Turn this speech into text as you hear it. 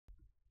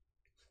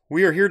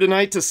We are here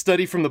tonight to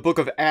study from the book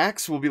of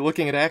Acts. We'll be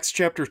looking at Acts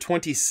chapter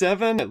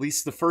 27, at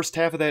least the first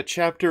half of that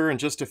chapter in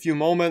just a few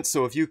moments.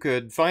 So if you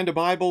could find a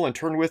Bible and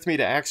turn with me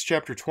to Acts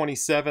chapter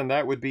 27,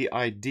 that would be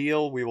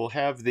ideal. We will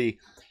have the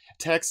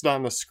text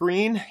on the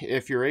screen.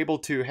 If you're able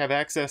to have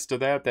access to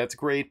that, that's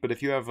great. But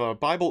if you have a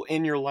Bible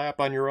in your lap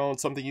on your own,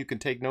 something you can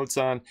take notes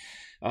on,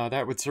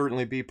 that would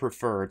certainly be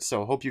preferred.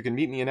 So I hope you can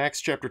meet me in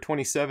Acts chapter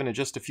 27 in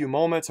just a few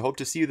moments. I hope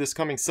to see you this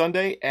coming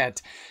Sunday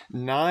at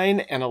 9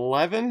 and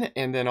 11,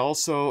 and then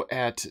also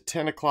at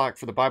 10 o'clock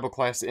for the Bible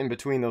class in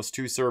between those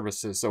two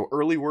services. So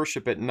early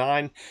worship at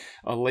 9,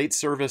 a late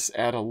service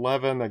at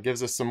 11. That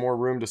gives us some more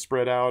room to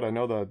spread out. I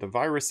know the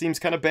virus seems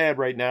kind of bad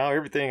right now.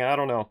 Everything, I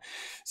don't know.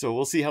 So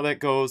we'll see how that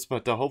goes,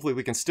 but hopefully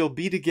we can still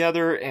be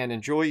together and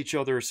enjoy each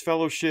other's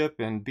fellowship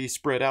and be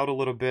spread out a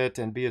little bit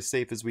and be as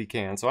safe as we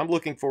can. So I'm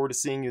looking forward to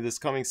seeing you this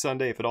coming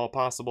Sunday, if at all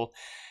possible,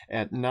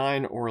 at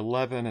 9 or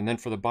 11, and then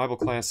for the Bible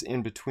class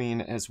in between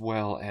as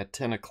well at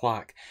 10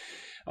 o'clock.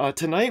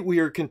 Tonight we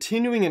are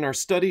continuing in our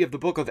study of the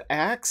book of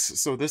Acts.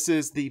 So this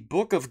is the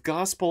book of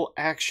gospel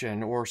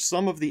action, or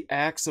some of the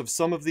acts of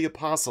some of the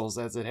apostles,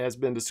 as it has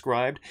been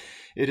described.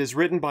 It is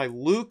written by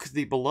Luke,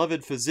 the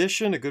beloved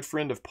physician, a good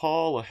friend of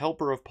Paul, a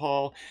helper of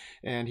Paul,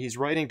 and he's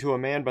writing to a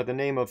man by the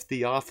name of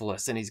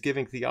Theophilus, and he's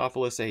giving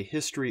Theophilus a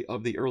history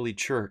of the early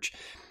church.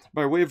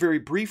 By way of very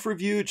brief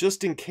review,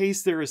 just in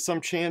case there is some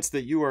chance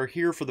that you are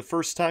here for the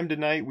first time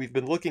tonight, we've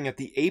been looking at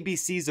the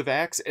ABCs of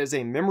Acts as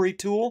a memory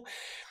tool.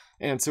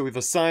 And so we've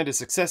assigned a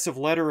successive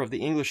letter of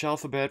the English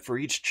alphabet for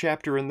each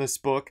chapter in this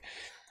book.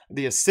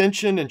 The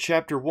ascension in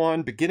chapter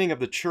 1, beginning of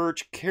the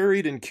church,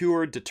 carried and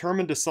cured,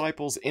 determined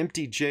disciples,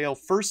 empty jail,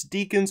 first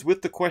deacons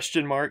with the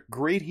question mark,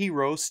 great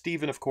hero,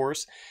 Stephen of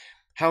course.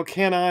 How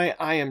can I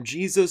am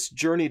Jesus,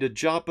 journey to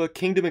Joppa,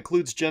 kingdom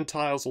includes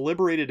Gentiles,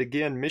 liberated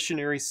again,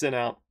 missionary sent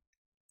out,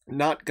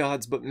 not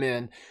gods but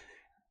men.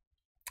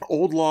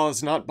 Old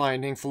laws not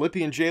binding,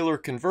 Philippian jailer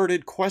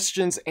converted,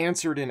 questions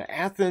answered in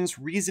Athens,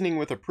 reasoning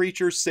with a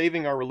preacher,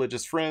 saving our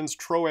religious friends,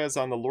 Troas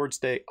on the Lord's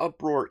Day,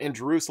 uproar in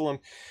Jerusalem,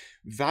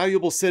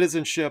 valuable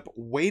citizenship,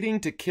 waiting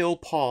to kill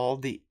Paul,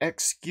 the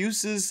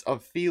excuses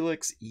of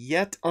Felix,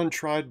 yet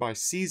untried by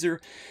Caesar.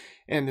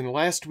 And then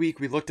last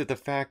week we looked at the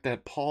fact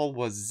that Paul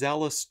was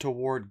zealous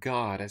toward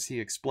God as he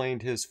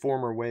explained his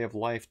former way of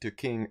life to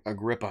King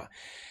Agrippa.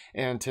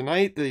 And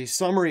tonight, the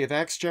summary of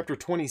Acts chapter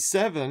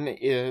 27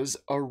 is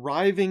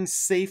arriving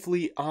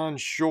safely on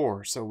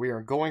shore. So we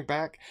are going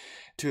back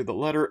to the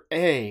letter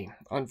A.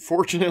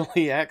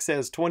 Unfortunately, Acts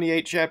has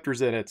 28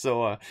 chapters in it,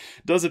 so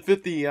doesn't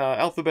fit the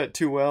alphabet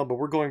too well, but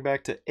we're going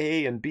back to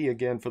A and B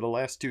again for the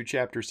last two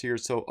chapters here.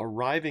 So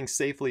arriving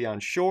safely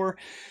on shore.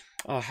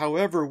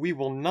 However, we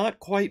will not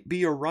quite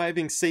be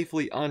arriving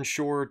safely on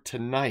shore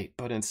tonight,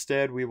 but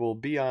instead we will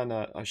be on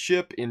a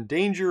ship in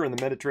danger in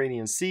the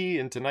Mediterranean Sea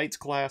in tonight's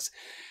class.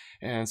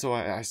 And so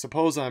I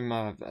suppose I'm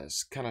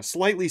kind of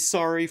slightly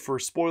sorry for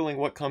spoiling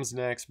what comes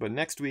next, but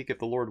next week, if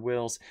the Lord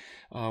wills,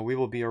 we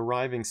will be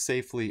arriving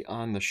safely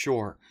on the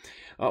shore.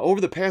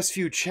 Over the past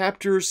few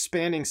chapters,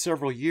 spanning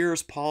several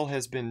years, Paul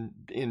has been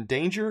in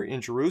danger in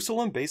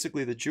Jerusalem.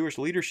 Basically, the Jewish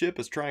leadership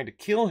is trying to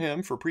kill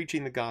him for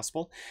preaching the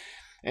gospel.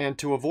 And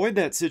to avoid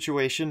that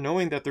situation,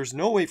 knowing that there's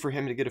no way for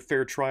him to get a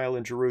fair trial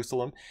in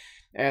Jerusalem,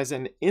 as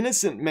an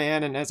innocent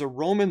man and as a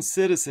Roman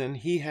citizen,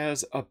 he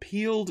has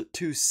appealed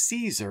to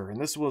Caesar. And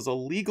this was a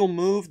legal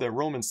move that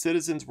Roman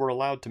citizens were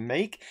allowed to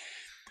make.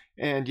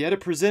 And yet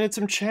it presented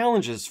some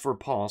challenges for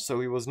Paul.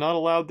 So he was not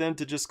allowed then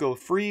to just go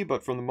free,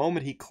 but from the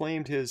moment he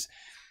claimed his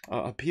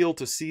appeal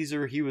to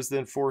Caesar, he was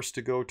then forced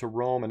to go to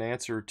Rome and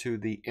answer to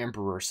the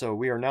emperor. So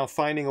we are now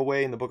finding a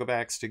way in the book of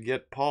Acts to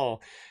get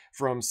Paul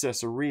from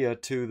Caesarea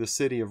to the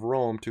city of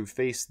Rome to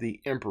face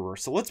the emperor.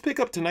 So let's pick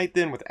up tonight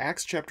then with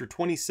Acts chapter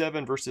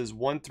 27, verses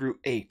 1 through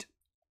 8.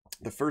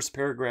 The first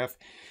paragraph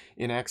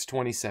in Acts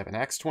 27.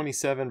 Acts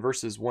 27,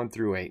 verses 1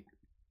 through 8.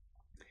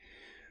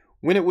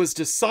 When it was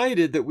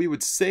decided that we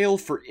would sail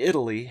for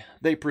Italy,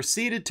 they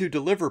proceeded to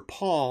deliver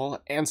Paul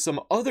and some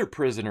other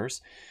prisoners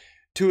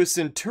to a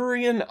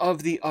centurion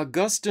of the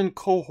Augustan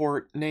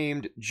cohort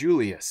named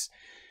Julius.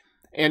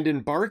 And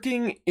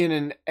embarking in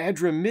an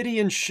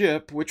Adramyttian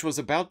ship which was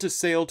about to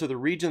sail to the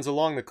regions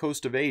along the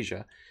coast of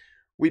Asia,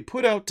 we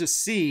put out to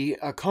sea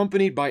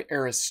accompanied by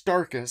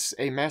Aristarchus,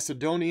 a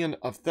Macedonian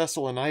of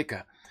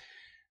Thessalonica.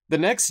 The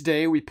next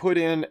day we put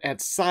in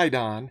at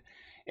Sidon,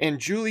 and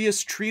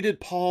Julius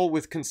treated Paul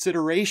with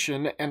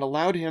consideration and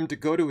allowed him to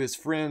go to his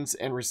friends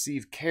and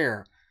receive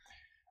care.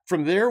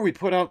 From there we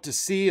put out to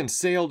sea and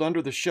sailed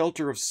under the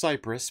shelter of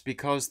Cyprus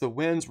because the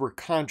winds were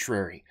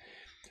contrary.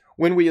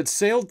 When we had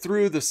sailed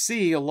through the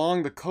sea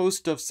along the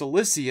coast of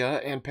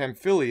Cilicia and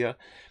Pamphylia,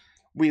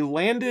 we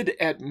landed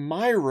at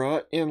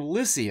Myra in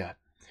Lycia.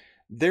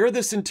 There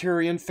the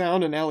centurion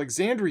found an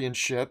Alexandrian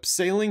ship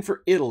sailing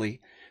for Italy,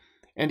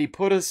 and he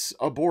put us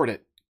aboard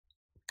it.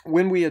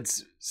 When we had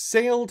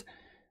sailed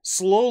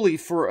slowly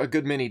for a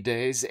good many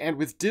days, and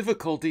with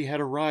difficulty had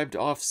arrived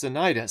off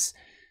Cnidus,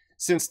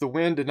 since the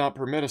wind did not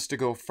permit us to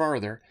go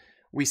farther,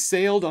 we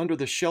sailed under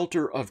the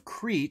shelter of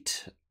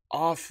Crete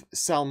off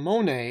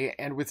Salmone,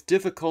 and with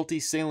difficulty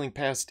sailing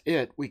past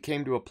it, we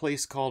came to a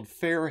place called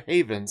Fair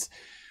Havens,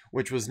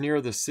 which was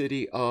near the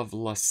city of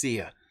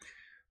Lasea.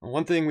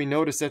 One thing we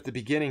notice at the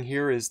beginning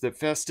here is that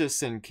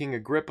Festus and King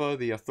Agrippa,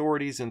 the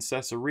authorities in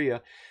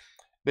Caesarea,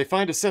 they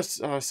find a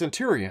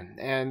centurion,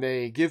 and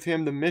they give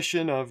him the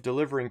mission of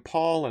delivering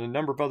Paul and a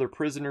number of other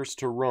prisoners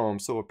to Rome.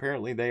 So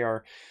apparently they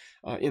are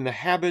in the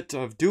habit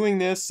of doing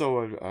this, so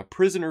a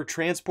prisoner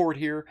transport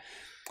here.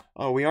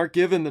 We aren't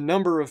given the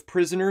number of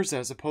prisoners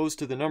as opposed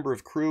to the number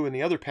of crew and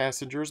the other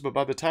passengers, but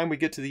by the time we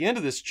get to the end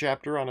of this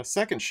chapter on a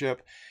second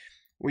ship,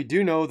 we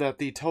do know that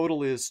the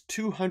total is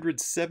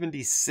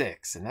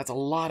 276, and that's a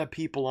lot of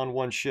people on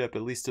one ship,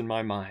 at least in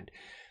my mind.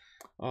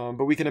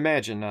 But we can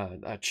imagine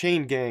a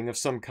chain gang of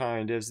some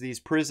kind as these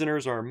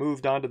prisoners are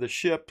moved onto the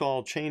ship,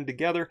 all chained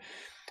together.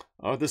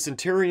 The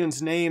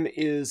centurion's name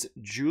is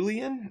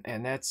Julian,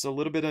 and that's a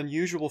little bit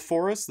unusual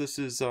for us.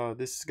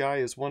 This guy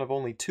is one of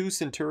only 2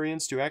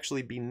 centurions to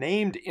actually be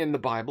named in the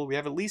Bible. We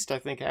have at least, I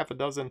think, half a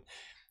dozen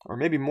or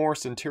maybe more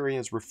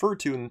centurions referred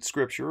to in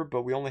Scripture,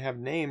 but we only have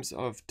names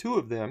of 2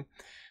 of them.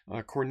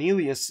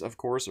 Cornelius, of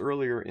course,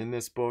 earlier in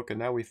this book, and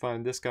now we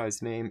find this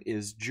guy's name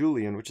is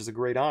Julian, which is a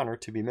great honor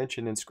to be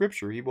mentioned in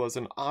Scripture. He was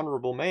an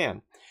honorable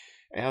man,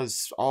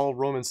 as all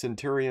Roman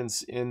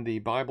centurions in the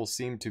Bible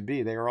seem to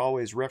be. They are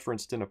always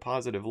referenced in a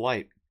positive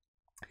light.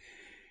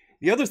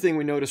 The other thing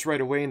we notice right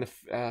away in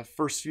the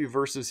first few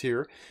verses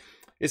here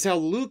is how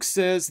Luke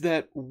says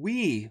that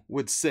we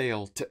would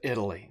sail to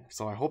Italy.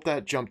 So I hope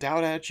that jumped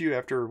out at you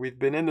after we've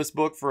been in this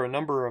book for a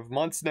number of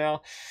months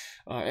now.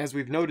 As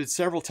we've noted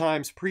several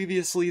times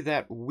previously,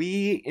 that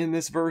we in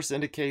this verse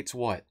indicates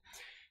what?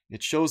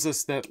 It shows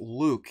us that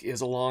Luke is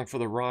along for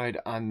the ride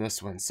on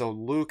this one. So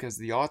Luke, as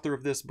the author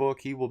of this book,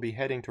 he will be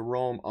heading to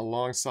Rome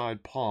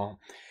alongside Paul.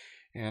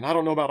 And I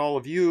don't know about all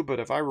of you, but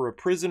if I were a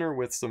prisoner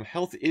with some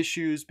health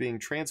issues being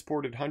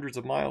transported hundreds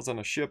of miles on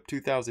a ship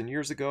 2,000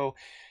 years ago,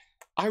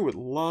 I would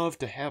love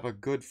to have a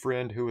good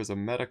friend who is a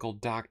medical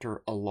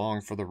doctor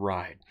along for the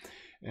ride.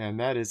 And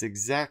that is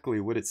exactly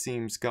what it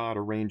seems God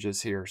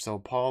arranges here. So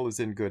Paul is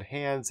in good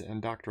hands,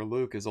 and Dr.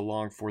 Luke is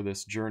along for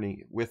this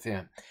journey with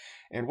him.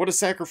 And what a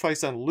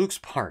sacrifice on Luke's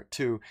part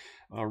to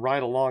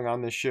ride along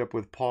on this ship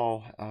with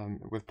Paul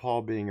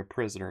being a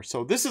prisoner.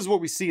 So this is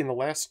what we see in the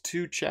last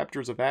 2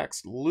 chapters of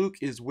Acts. Luke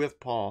is with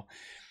Paul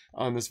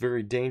on this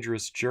very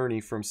dangerous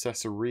journey from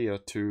Caesarea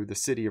to the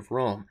city of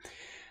Rome.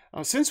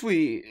 Since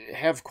we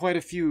have quite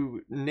a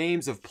few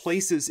names of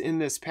places in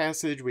this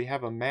passage, we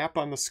have a map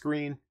on the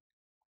screen.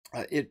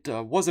 It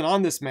wasn't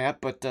on this map,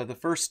 but the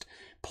first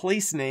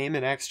place name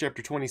in Acts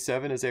chapter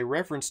 27 is a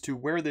reference to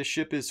where this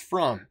ship is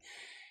from.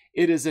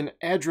 It is an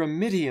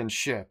Adramyttian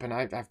ship, and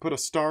I've put a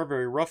star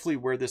very roughly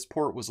where this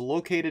port was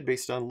located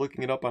based on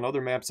looking it up on other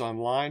maps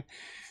online.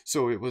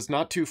 So it was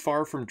not too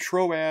far from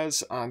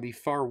Troas on the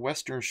far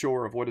western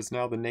shore of what is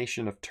now the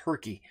nation of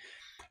Turkey.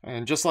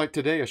 And just like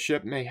today, a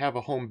ship may have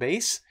a home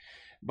base,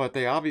 but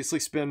they obviously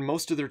spend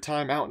most of their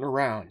time out and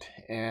around.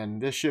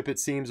 And this ship, it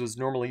seems, was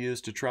normally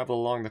used to travel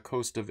along the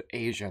coast of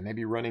Asia,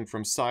 maybe running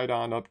from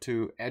Sidon up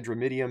to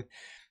Adramyttium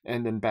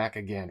and then back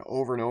again,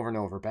 over and over and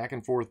over, back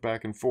and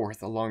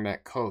forth along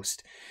that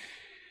coast.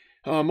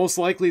 Most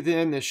likely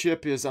then the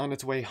ship is on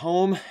its way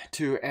home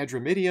to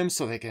Adramyttium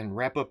so they can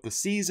wrap up the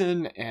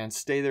season and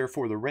stay there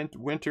for the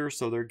winter,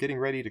 so they're getting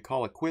ready to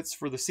call it quits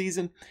for the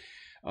season.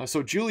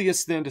 So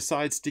Julius then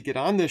decides to get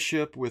on this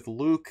ship with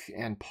Luke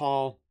and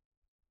Paul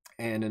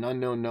and an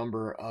unknown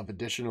number of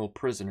additional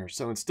prisoners.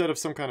 So instead of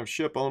some kind of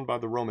ship owned by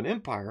the Roman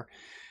Empire,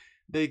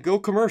 they go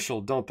commercial,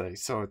 don't they?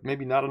 So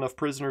maybe not enough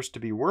prisoners to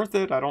be worth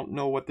it. I don't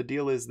know what the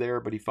deal is there,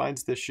 but he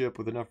finds this ship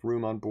with enough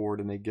room on board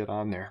and they get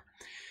on there.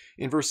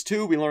 In verse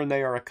 2, we learn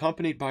they are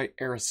accompanied by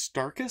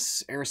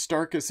Aristarchus.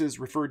 Aristarchus is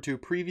referred to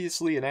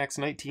previously in Acts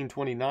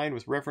 19:29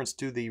 with reference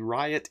to the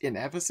riot in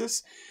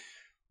Ephesus,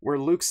 where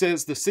Luke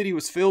says the city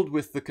was filled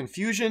with the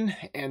confusion,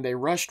 and they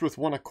rushed with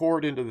one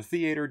accord into the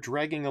theater,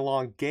 dragging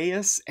along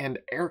Gaius and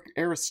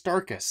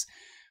Aristarchus,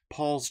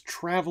 Paul's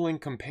traveling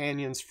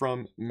companions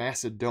from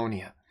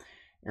Macedonia.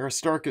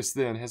 Aristarchus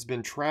then has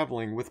been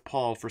traveling with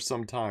Paul for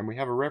some time. We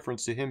have a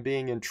reference to him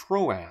being in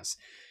Troas.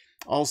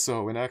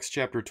 Also, in Acts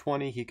chapter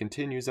 20, he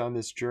continues on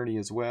this journey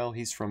as well.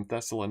 He's from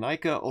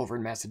Thessalonica over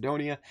in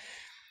Macedonia.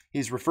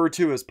 He's referred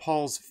to as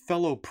Paul's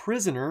fellow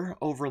prisoner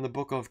over in the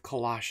book of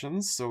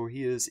Colossians, so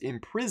he is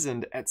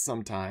imprisoned at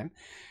some time.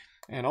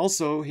 And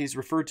also, he's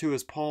referred to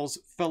as Paul's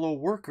fellow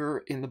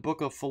worker in the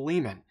book of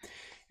Philemon.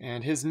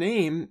 And his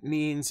name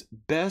means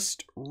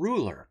best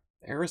ruler.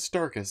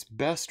 Aristarchus,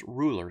 best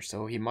ruler.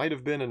 So he might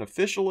have been an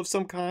official of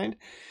some kind.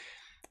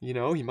 You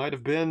know, he might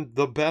have been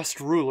the best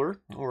ruler.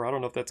 Or I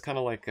don't know if that's kind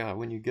of like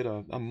when you get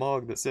a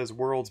mug that says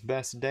world's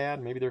best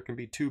dad. Maybe there can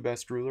be 2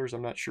 best rulers.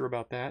 I'm not sure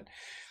about that.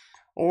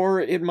 Or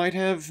it might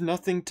have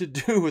nothing to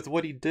do with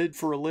what he did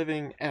for a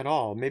living at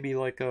all. Maybe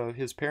like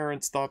his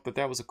parents thought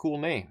that was a cool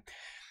name.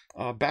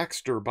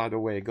 Baxter, by the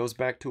way, goes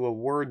back to a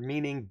word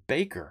meaning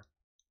baker.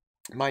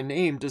 My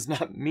name does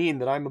not mean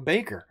that I'm a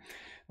baker.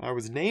 I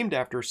was named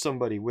after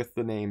somebody with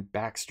the name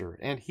Baxter,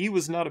 and he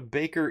was not a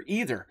baker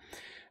either.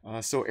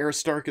 So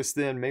Aristarchus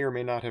then may or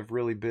may not have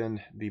really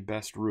been the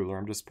best ruler.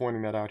 I'm just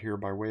pointing that out here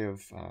by way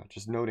of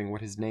just noting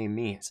what his name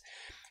means.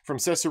 From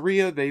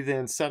Caesarea, they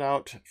then set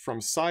out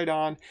from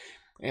Sidon.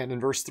 And in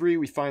verse 3,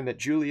 we find that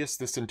Julius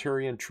the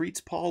centurion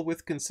treats Paul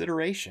with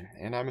consideration.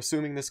 And I'm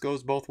assuming this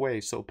goes both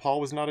ways. So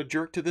Paul was not a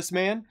jerk to this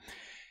man.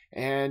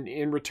 And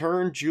in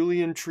return,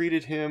 Julian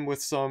treated him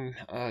with some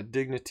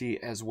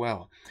dignity as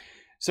well.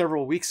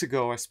 Several weeks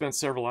ago, I spent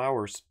several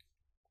hours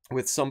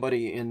with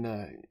somebody in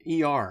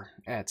the ER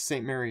at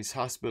St. Mary's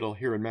Hospital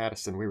here in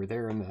Madison. We were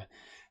there in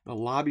the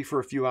lobby for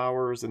a few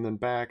hours and then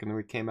back, and then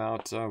we came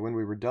out when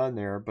we were done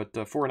there.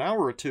 But for an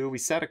hour or two, we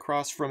sat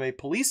across from a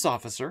police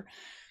officer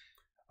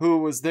who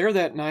was there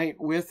that night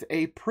with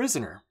a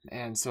prisoner.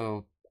 And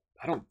so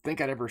I don't think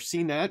I'd ever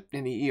seen that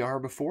in the ER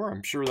before.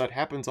 I'm sure that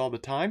happens all the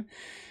time.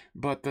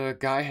 But the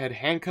guy had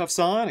handcuffs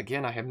on.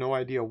 Again, I have no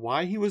idea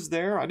why he was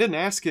there. I didn't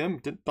ask him.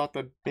 Thought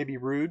that may be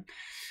rude.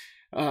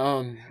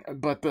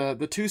 But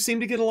the two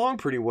seemed to get along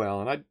pretty well.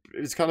 And it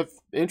was kind of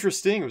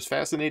interesting. It was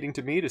fascinating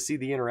to me to see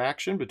the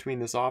interaction between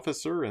this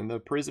officer and the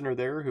prisoner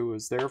there who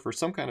was there for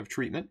some kind of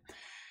treatment.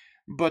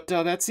 But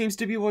that seems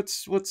to be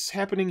what's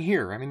happening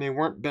here. I mean, they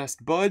weren't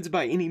best buds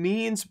by any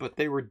means, but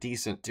they were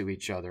decent to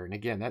each other. And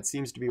again, that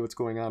seems to be what's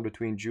going on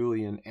between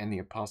Julian and the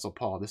Apostle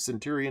Paul. The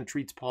centurion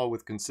treats Paul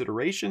with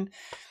consideration.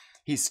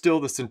 He's still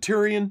the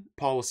centurion.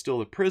 Paul is still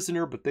the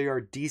prisoner, but they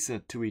are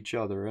decent to each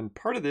other. And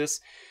part of this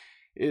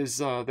is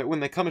that when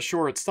they come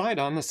ashore at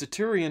Sidon, the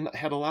centurion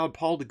had allowed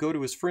Paul to go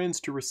to his friends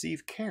to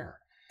receive care.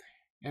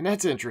 And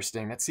that's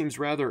interesting. That seems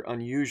rather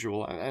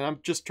unusual. And I'm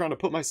just trying to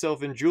put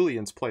myself in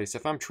Julian's place.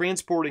 If I'm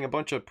transporting a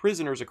bunch of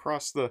prisoners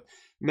across the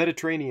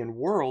Mediterranean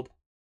world,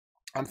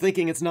 I'm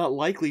thinking it's not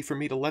likely for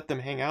me to let them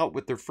hang out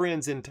with their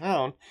friends in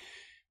town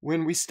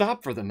when we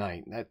stop for the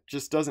night. That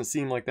just doesn't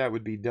seem like that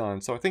would be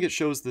done. So I think it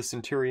shows the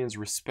centurion's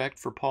respect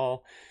for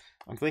Paul.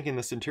 I'm thinking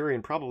the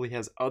centurion probably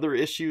has other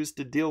issues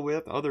to deal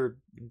with, other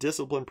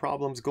discipline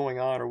problems going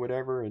on or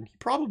whatever, and he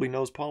probably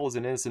knows Paul is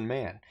an innocent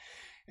man,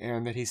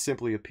 and that he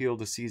simply appealed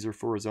to Caesar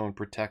for his own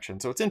protection.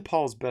 So it's in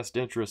Paul's best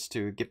interest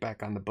to get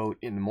back on the boat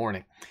in the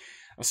morning.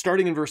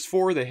 Starting in verse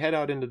 4, they head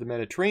out into the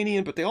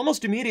Mediterranean, but they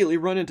almost immediately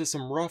run into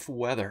some rough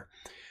weather.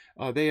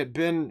 They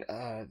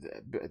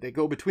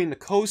go between the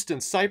coast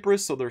and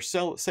Cyprus, so they're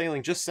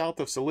sailing just south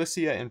of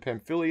Cilicia and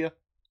Pamphylia,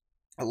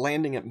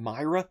 landing at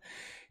Myra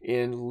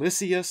in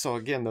Lycia. So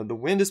again, the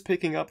wind is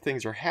picking up,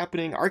 things are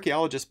happening.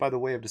 Archaeologists, by the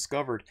way, have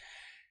discovered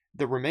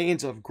the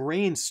remains of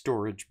grain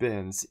storage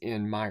bins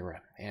in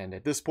Myra. And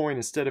at this point,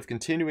 instead of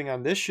continuing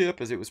on this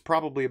ship, as it was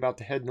probably about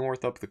to head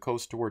north up the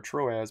coast toward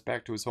Troas,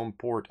 back to his home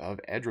port of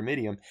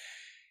Adramyttium,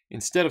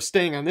 instead of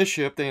staying on this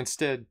ship, they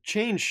instead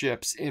changed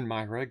ships in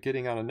Myra,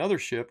 getting on another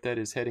ship that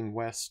is heading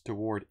west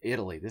toward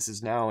Italy. This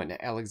is now an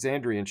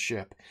Alexandrian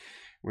ship,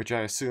 which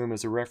I assume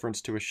is a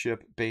reference to a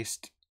ship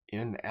based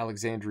in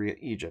Alexandria,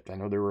 Egypt. I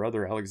know there were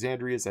other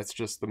Alexandrias. That's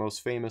just the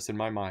most famous in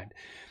my mind.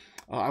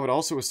 I would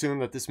also assume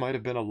that this might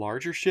have been a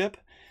larger ship,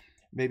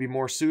 maybe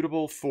more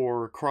suitable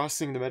for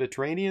crossing the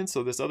Mediterranean.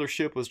 So this other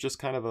ship was just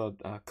kind of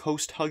a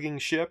coast-hugging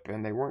ship,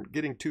 and they weren't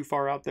getting too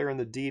far out there in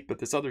the deep, but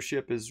this other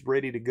ship is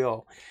ready to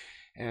go.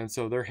 And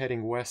so they're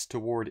heading west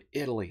toward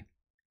Italy.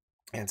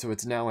 And so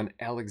it's now an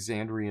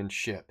Alexandrian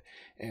ship,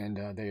 and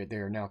they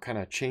are now kind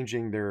of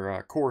changing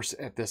their course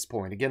at this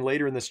point. Again,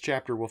 later in this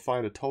chapter, we'll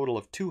find a total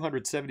of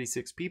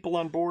 276 people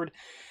on board.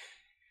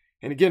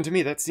 And again, to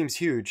me, that seems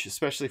huge,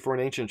 especially for an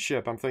ancient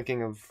ship. I'm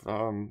thinking of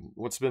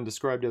what's been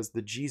described as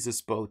the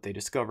Jesus boat they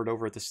discovered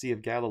over at the Sea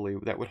of Galilee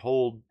that would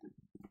hold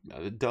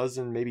a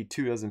dozen, maybe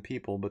 24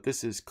 people, but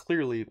this is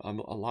clearly a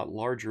lot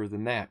larger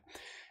than that.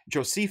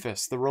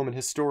 Josephus, the Roman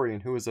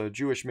historian, who was a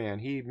Jewish man,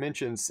 he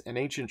mentions an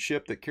ancient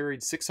ship that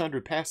carried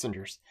 600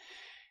 passengers.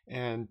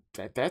 And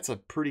that's a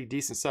pretty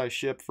decent-sized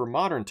ship for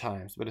modern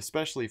times, but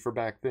especially for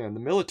back then. The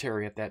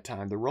military at that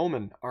time, the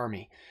Roman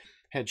army,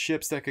 had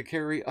ships that could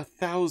carry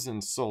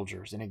 1,000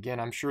 soldiers. And again,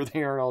 I'm sure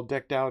they aren't all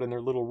decked out in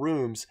their little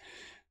rooms.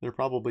 They're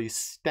probably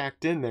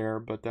stacked in there,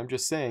 but I'm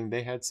just saying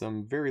they had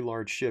some very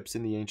large ships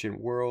in the ancient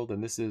world,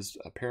 and this is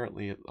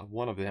apparently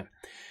one of them.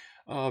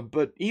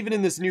 But even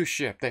in this new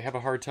ship, they have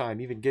a hard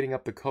time even getting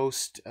up the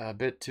coast a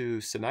bit to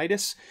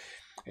Cnidus.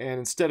 And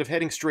instead of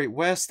heading straight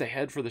west, they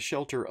head for the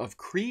shelter of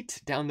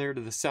Crete, down there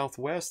to the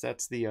southwest.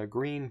 That's the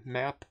green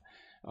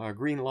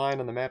line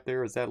on the map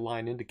there, as that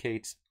line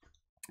indicates.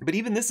 But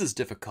even this is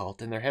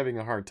difficult, and they're having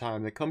a hard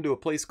time. They come to a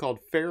place called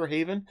Fair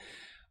Haven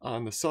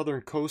on the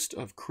southern coast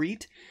of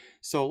Crete.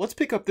 So let's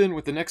pick up then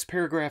with the next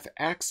paragraph,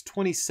 Acts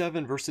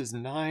 27, verses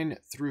 9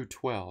 through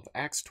 12.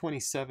 Acts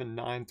 27,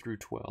 9 through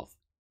 12.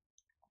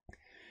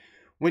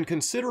 When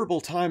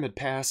considerable time had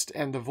passed,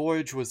 and the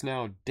voyage was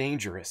now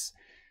dangerous,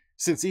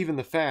 since even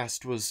the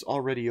fast was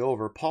already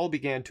over, Paul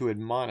began to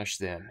admonish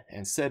them,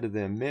 and said to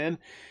them, Men,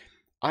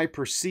 I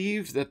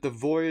perceive that the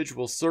voyage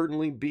will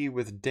certainly be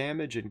with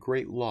damage and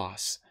great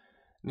loss,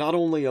 not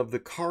only of the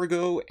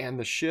cargo and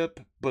the ship,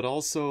 but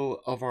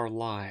also of our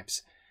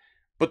lives.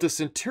 But the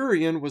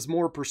centurion was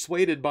more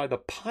persuaded by the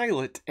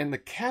pilot and the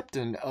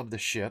captain of the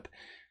ship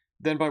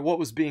than by what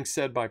was being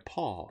said by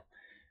Paul.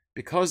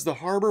 Because the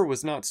harbor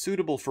was not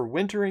suitable for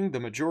wintering, the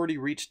majority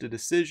reached a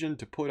decision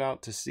to put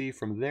out to sea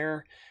from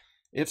there,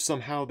 if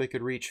somehow they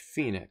could reach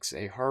Phoenix,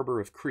 a harbor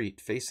of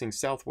Crete facing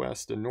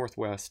southwest and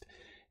northwest,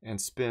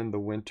 and spend the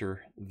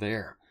winter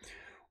there.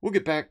 We'll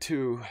get back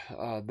to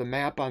the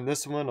map on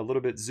this one a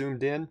little bit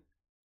zoomed in,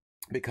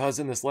 because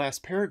in this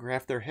last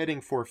paragraph they're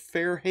heading for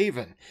Fair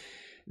Haven,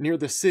 near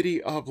the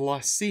city of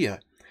Lasea.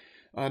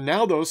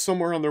 Now, though,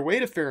 somewhere on their way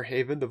to Fair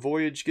Haven, the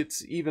voyage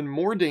gets even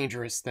more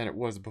dangerous than it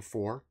was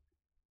before.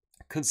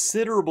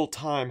 Considerable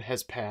time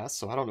has passed,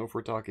 so I don't know if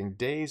we're talking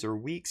days or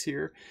weeks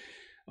here,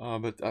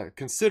 but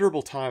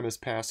considerable time has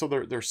passed. So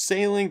they're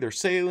sailing,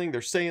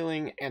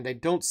 and they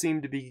don't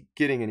seem to be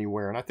getting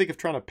anywhere. And I think of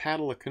trying to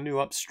paddle a canoe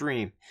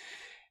upstream.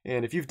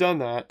 And if you've done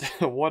that,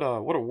 what a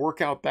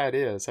workout that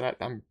is. And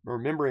I'm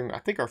remembering, I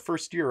think our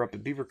first year up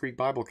at Beaver Creek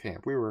Bible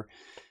Camp, we were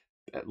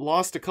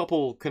lost a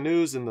couple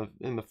canoes in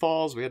the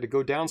falls. We had to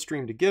go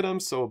downstream to get them,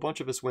 so a bunch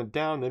of us went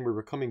down. Then we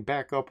were coming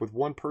back up with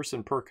one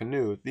person per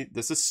canoe.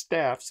 This is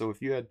staff, so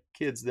if you had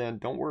kids then,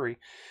 don't worry.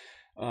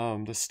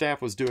 The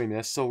staff was doing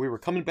this, so we were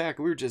coming back.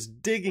 We were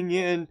just digging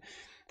in,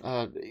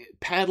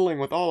 paddling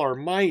with all our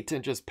might,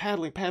 and just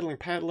paddling,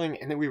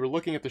 and then we were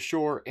looking at the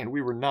shore, and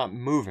we were not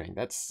moving.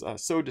 That's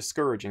so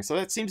discouraging. So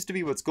that seems to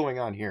be what's going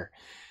on here.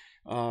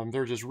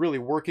 They're just really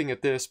working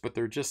at this, but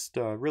they're just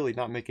really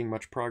not making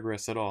much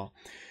progress at all.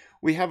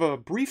 We have a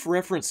brief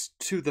reference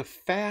to the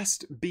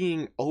fast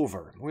being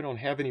over. We don't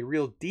have any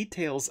real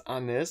details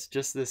on this,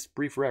 just this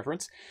brief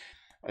reference.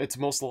 It's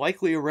most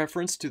likely a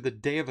reference to the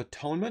Day of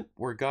Atonement,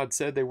 where God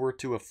said they were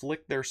to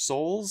afflict their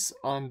souls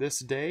on this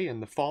day in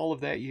the fall of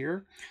that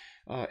year.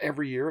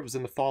 Every year, it was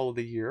in the fall of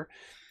the year.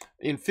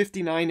 In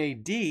 59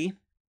 AD,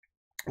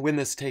 when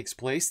this takes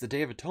place, the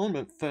Day of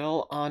Atonement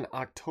fell on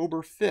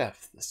October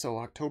 5th. So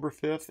October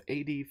 5th,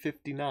 AD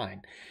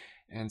 59.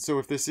 And so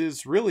if this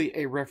is really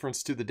a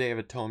reference to the Day of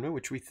Atonement,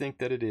 which we think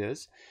that it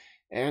is,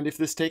 and if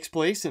this takes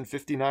place in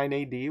 59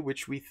 AD,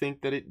 which we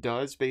think that it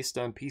does based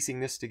on piecing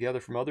this together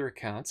from other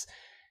accounts,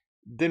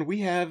 then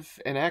we have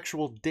an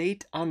actual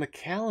date on the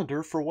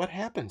calendar for what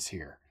happens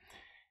here.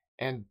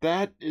 And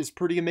that is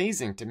pretty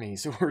amazing to me.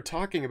 So we're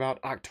talking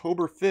about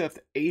October 5th,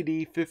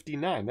 AD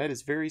 59. That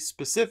is very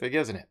specific,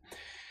 isn't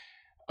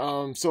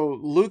it? So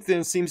Luke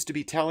then seems to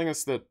be telling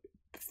us that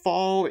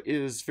fall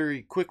is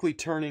very quickly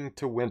turning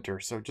to winter.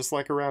 So just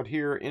like around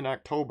here in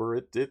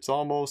October, it's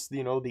almost,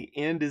 the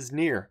end is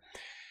near.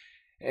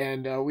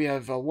 And we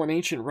have one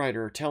ancient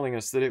writer telling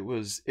us that it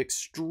was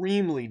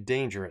extremely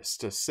dangerous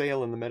to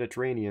sail in the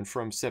Mediterranean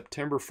from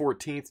September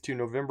 14th to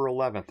November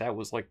 11th. That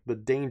was like the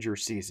danger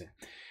season.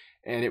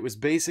 And it was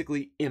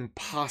basically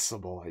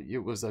impossible.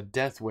 It was a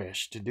death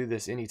wish to do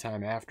this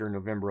anytime after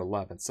November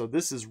 11th. So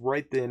this is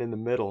right then in the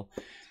middle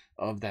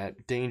of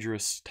that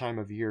dangerous time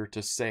of year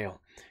to sail.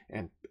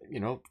 And,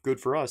 good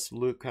for us.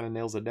 Luke kind of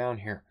nails it down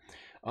here.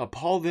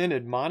 Paul then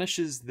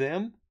admonishes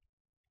them.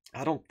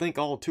 I don't think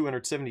all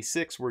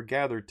 276 were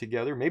gathered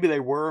together. Maybe they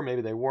were,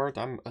 maybe they weren't.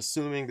 I'm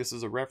assuming this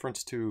is a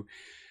reference to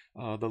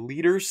the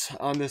leaders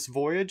on this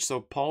voyage.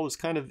 So Paul is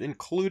kind of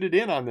included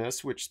in on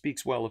this, which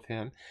speaks well of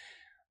him.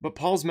 But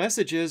Paul's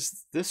message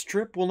is this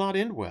trip will not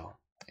end well.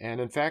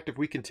 And in fact, if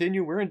we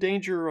continue, we're in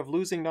danger of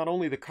losing not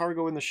only the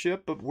cargo in the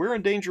ship, but we're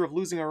in danger of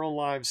losing our own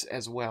lives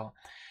as well.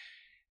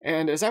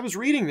 And as I was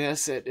reading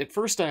this, at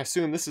first I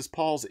assumed this is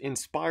Paul's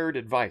inspired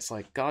advice,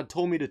 like God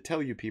told me to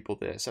tell you people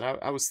this. And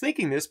I was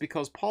thinking this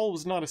because Paul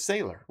was not a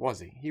sailor,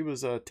 was he? He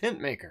was a tent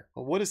maker.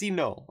 Well, what does he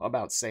know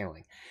about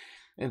sailing?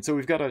 And so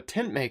we've got a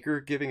tent maker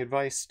giving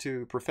advice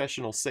to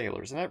professional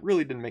sailors. And that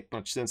really didn't make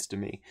much sense to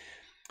me,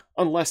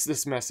 unless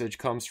this message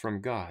comes from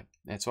God.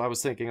 And so I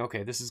was thinking,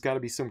 okay, this has got to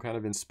be some kind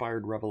of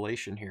inspired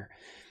revelation here.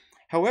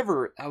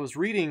 However, I was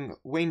reading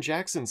Wayne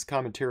Jackson's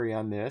commentary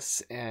on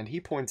this, and he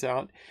points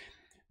out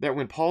that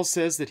when Paul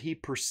says that he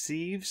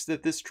perceives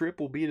that this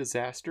trip will be a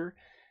disaster,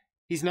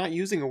 he's not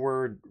using a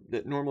word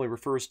that normally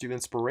refers to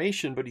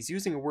inspiration, but he's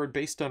using a word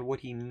based on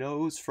what he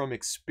knows from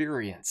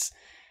experience.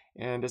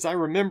 And as I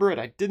remember it,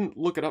 I didn't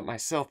look it up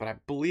myself, but I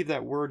believe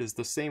that word is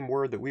the same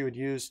word that we would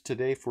use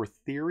today for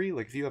theory.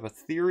 Like if you have a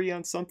theory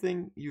on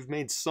something, you've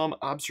made some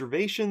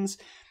observations,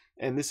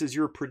 and this is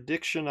your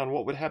prediction on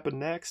what would happen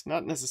next.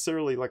 Not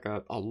necessarily like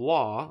a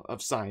law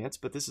of science,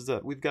 but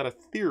we've got a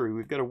theory,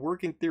 we've got a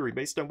working theory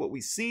based on what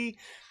we see.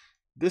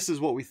 This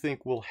is what we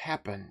think will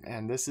happen,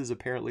 and this is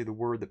apparently the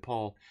word that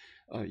Paul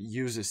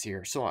uses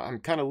here. So I'm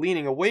kind of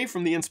leaning away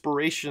from the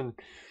inspiration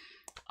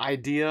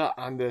idea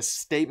on this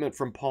statement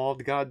from Paul.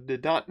 God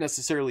did not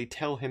necessarily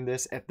tell him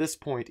this at this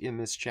point in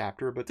this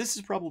chapter, but this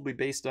is probably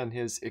based on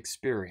his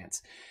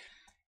experience.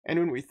 And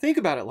when we think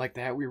about it like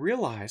that, we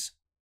realize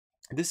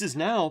this is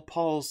now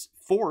Paul's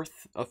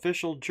fourth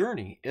official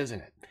journey, isn't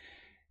it?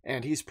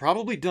 And he's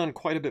probably done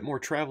quite a bit more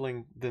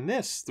traveling than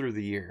this through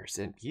the years.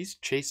 And he's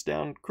chased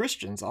down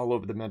Christians all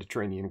over the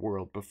Mediterranean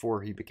world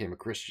before he became a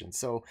Christian.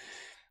 So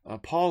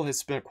Paul has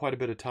spent quite a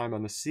bit of time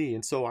on the sea.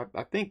 And so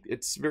I think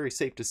it's very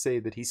safe to say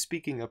that he's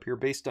speaking up here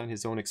based on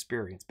his own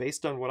experience.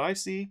 Based on what I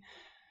see,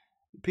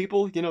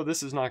 people,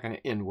 this is not going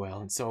to end well.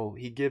 And so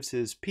he gives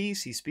his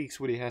peace, he speaks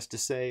what he has to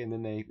say, and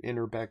then they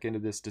enter back into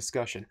this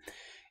discussion.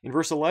 In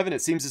verse 11,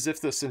 it seems as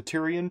if the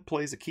centurion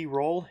plays a key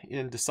role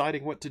in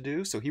deciding what to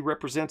do. So he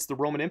represents the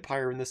Roman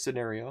Empire in this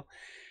scenario.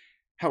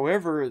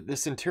 However, the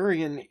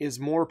centurion is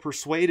more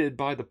persuaded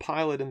by the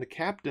pilot and the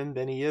captain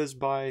than he is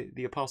by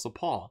the Apostle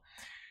Paul.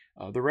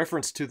 The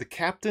reference to the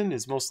captain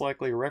is most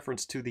likely a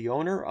reference to the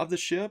owner of the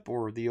ship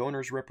or the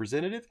owner's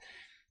representative.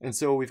 And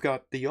so we've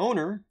got the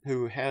owner,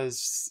 who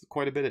has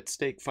quite a bit at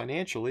stake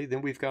financially.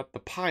 Then we've got the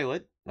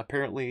pilot,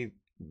 apparently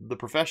the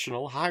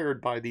professional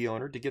hired by the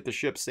owner to get the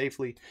ship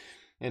safely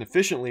and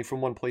efficiently from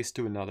one place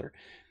to another.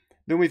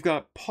 Then we've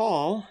got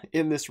Paul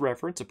in this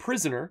reference, a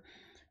prisoner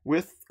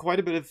with quite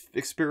a bit of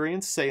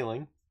experience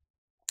sailing,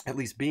 at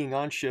least being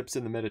on ships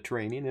in the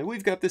Mediterranean. And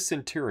we've got the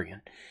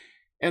centurion.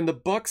 And the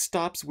buck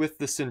stops with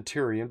the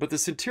centurion, but the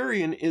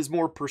centurion is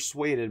more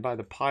persuaded by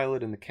the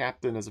pilot and the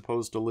captain as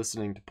opposed to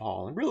listening to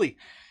Paul. And really,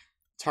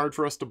 it's hard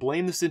for us to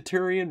blame the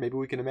centurion. Maybe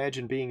we can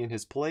imagine being in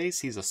his place.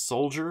 He's a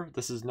soldier.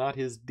 This is not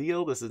his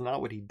deal. This is not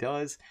what he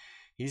does.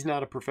 He's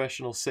not a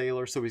professional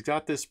sailor. So he's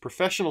got this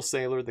professional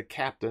sailor, the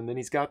captain, then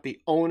he's got the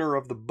owner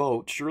of the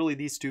boat. Surely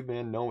these two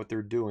men know what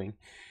they're doing.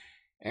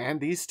 And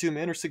these two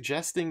men are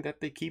suggesting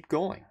that they keep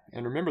going.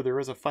 And remember, there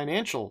is a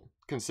financial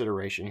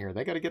consideration here.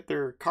 They got to get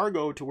their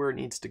cargo to where it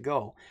needs to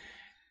go.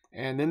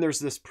 And then there's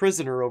this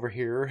prisoner over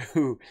here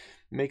who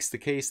makes the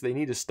case they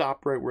need to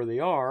stop right where they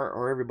are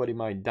or everybody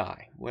might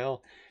die.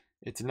 Well,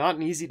 it's not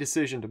an easy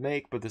decision to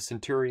make, but the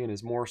centurion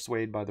is more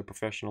swayed by the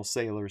professional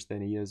sailors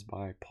than he is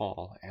by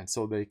Paul. And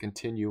so they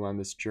continue on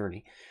this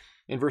journey.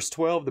 In verse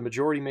 12, the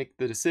majority make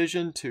the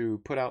decision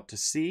to put out to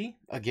sea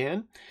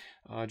again.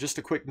 Just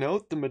a quick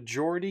note, the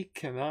majority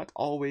cannot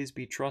always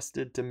be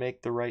trusted to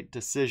make the right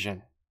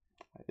decision.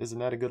 Isn't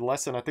that a good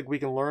lesson? I think we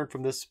can learn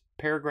from this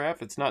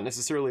paragraph. It's not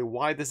necessarily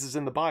why this is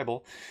in the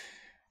Bible,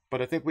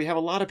 but I think we have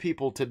a lot of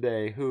people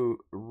today who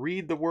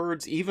read the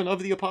words even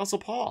of the Apostle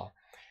Paul,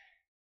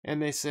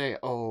 and they say,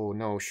 oh,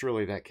 no,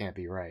 surely that can't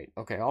be right.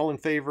 Okay, all in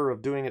favor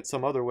of doing it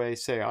some other way,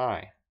 say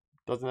aye.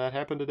 Doesn't that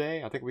happen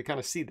today? I think we kind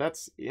of see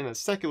that's, in a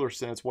secular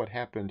sense, what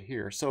happened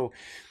here. So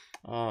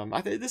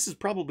I think this is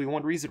probably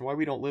one reason why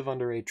we don't live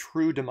under a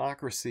true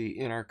democracy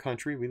in our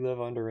country. We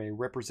live under a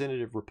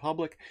representative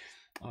republic,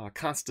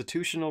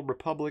 constitutional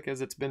republic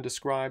as it's been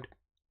described.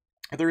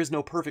 There is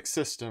no perfect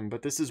system,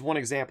 but this is one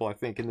example, I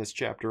think, in this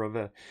chapter of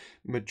a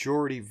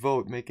majority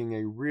vote making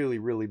a really,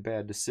 really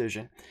bad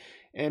decision.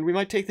 And we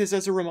might take this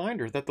as a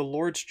reminder that the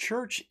Lord's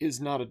church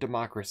is not a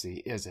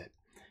democracy, is it?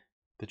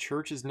 The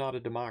church is not a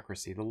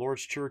democracy. The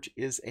Lord's church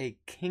is a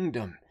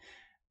kingdom.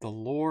 The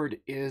Lord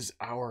is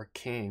our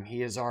king.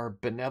 He is our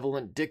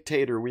benevolent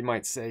dictator, we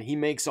might say. He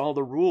makes all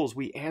the rules.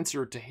 We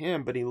answer to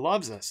him, but he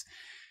loves us.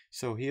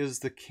 So he is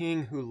the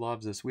king who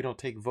loves us. We don't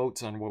take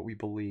votes on what we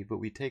believe, but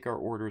we take our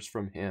orders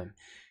from him,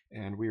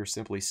 and we are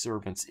simply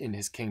servants in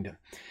his kingdom.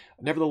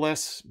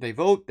 Nevertheless, they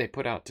vote, they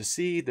put out to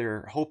sea.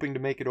 They're hoping to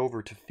make it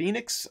over to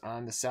Phoenix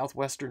on the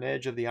southwestern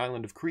edge of the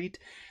island of Crete.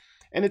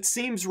 And it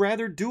seems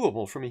rather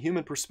doable from a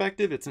human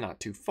perspective. It's not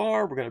too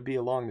far. We're going to be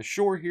along the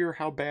shore here.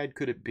 How bad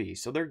could it be?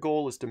 So their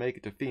goal is to make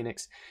it to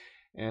Phoenix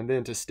and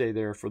then to stay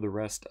there for the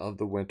rest of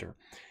the winter.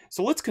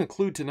 So let's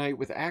conclude tonight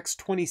with Acts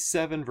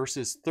 27,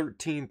 verses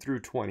 13 through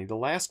 20. The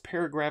last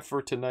paragraph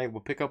for tonight,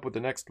 we'll pick up with the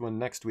next one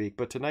next week.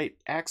 But tonight,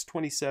 Acts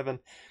 27,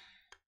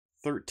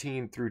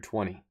 13 through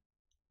 20.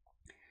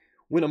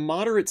 When a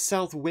moderate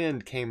south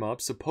wind came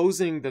up,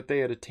 supposing that they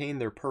had attained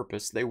their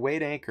purpose, they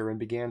weighed anchor and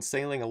began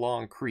sailing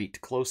along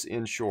Crete, close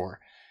inshore.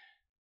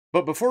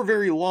 But before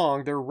very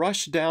long, there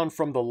rushed down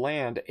from the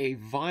land a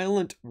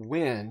violent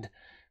wind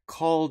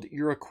called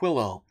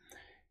Euraquilo.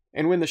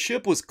 And when the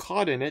ship was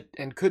caught in it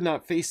and could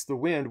not face the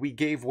wind, we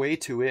gave way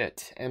to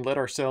it and let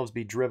ourselves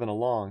be driven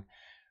along.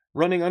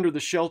 Running under the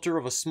shelter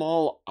of a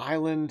small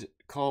island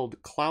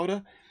called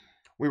Clauda,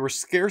 we were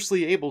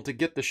scarcely able to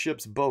get the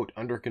ship's boat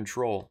under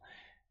control.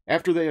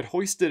 After they had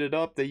hoisted it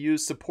up, they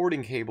used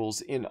supporting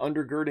cables in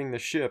undergirding the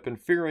ship, and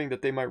fearing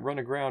that they might run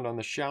aground on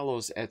the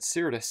shallows at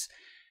Syrtis,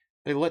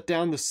 they let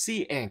down the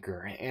sea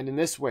anchor, and in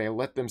this way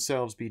let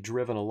themselves be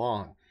driven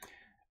along.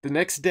 The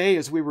next day,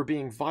 as we were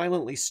being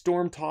violently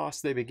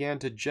storm-tossed, they began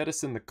to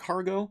jettison the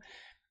cargo,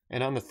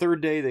 and on the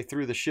third day they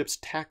threw the ship's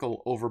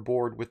tackle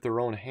overboard with their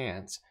own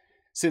hands.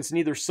 Since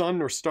neither sun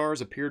nor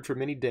stars appeared for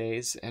many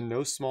days, and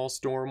no small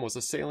storm was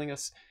assailing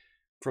us,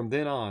 from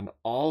then on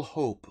all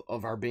hope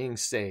of our being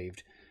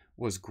saved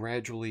was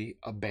gradually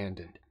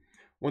abandoned.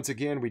 Once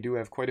again, we do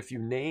have quite a few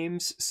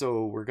names,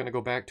 so we're going to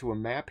go back to a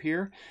map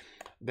here.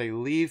 They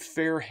leave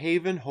Fair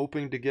Haven,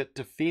 hoping to get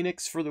to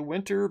Phoenix for the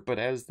winter, but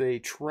as they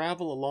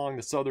travel along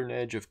the southern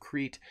edge of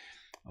Crete,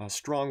 a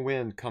strong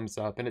wind comes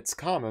up, and it's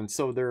common,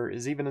 so there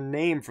is even a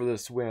name for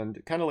this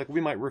wind, kind of like we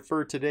might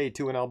refer today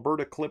to an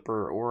Alberta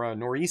Clipper or a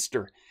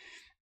nor'easter.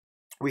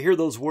 We hear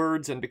those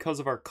words, and because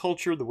of our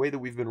culture, the way that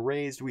we've been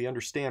raised, we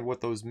understand what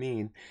those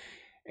mean.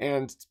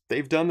 And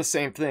they've done the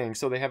same thing,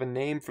 so they have a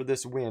name for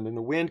this wind. And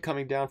the wind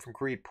coming down from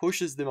Crete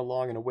pushes them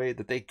along in a way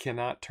that they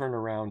cannot turn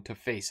around to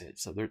face it.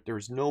 So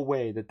there's no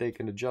way that they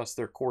can adjust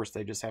their course.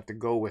 They just have to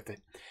go with it.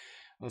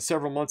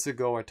 Several months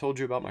ago, I told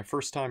you about my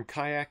first time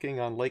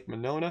kayaking on Lake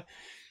Monona.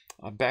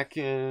 Back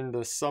in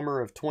the summer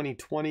of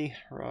 2020,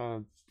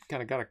 kind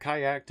of got a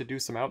kayak to do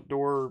some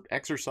outdoor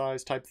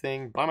exercise type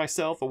thing by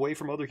myself, away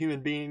from other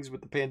human beings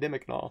with the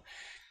pandemic and all.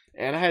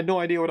 And I had no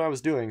idea what I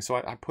was doing, so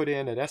I put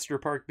in at Esther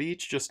Park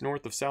Beach, just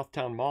north of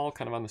Southtown Mall,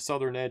 kind of on the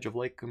southern edge of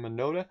Lake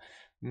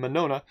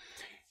Monona.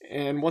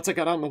 And once I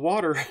got out in the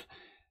water,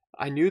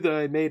 I knew that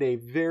I made a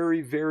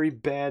very, very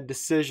bad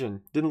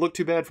decision. Didn't look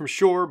too bad from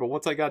shore, but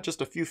once I got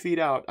just a few feet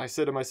out, I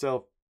said to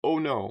myself, oh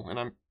no, and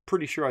I'm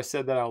pretty sure I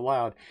said that out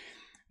loud.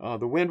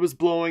 The wind was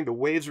blowing, the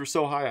waves were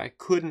so high, I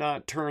could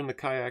not turn the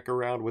kayak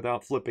around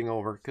without flipping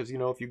over, because, you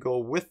know, if you go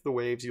with the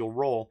waves, you'll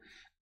roll.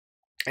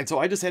 And so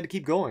I just had to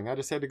keep going. I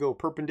just had to go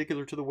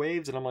perpendicular to the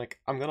waves, and I'm like,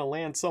 I'm going to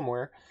land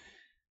somewhere,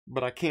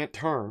 but I can't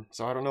turn.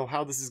 So I don't know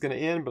how this is going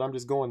to end, but I'm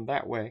just going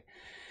that way.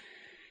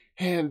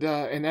 And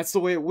that's the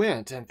way it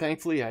went. And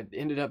thankfully, I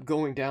ended up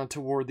going down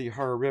toward the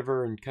Ohio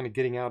River and kind of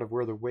getting out of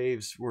where the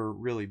waves were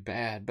really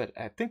bad. But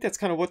I think that's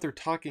kind of what they're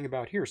talking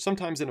about here.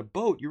 Sometimes in a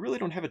boat, you really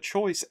don't have a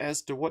choice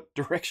as to what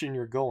direction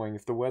you're going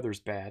if the weather's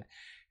bad.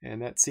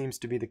 And that seems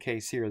to be the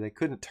case here. They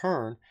couldn't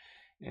turn,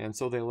 and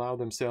so they allowed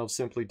themselves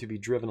simply to be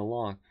driven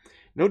along.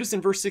 Notice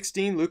in verse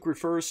 16, Luke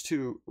refers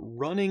to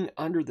running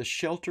under the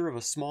shelter of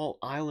a small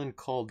island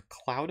called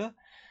Clauda.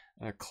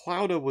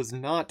 Clauda was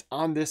not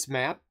on this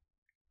map.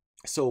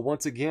 So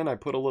once again, I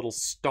put a little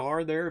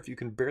star there, if you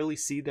can barely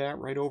see that,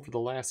 right over the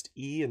last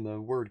E in the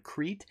word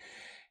Crete.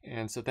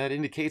 And so that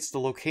indicates the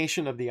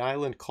location of the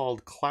island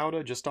called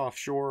Clauda, just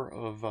offshore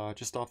of,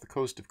 just off the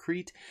coast of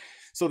Crete.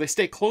 So they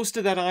stay close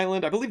to that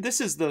island. I believe this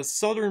is the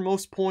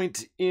southernmost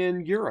point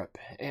in Europe.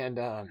 And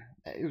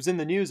it was in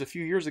the news a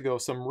few years ago.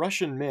 Some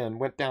Russian men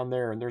went down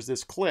there, and there's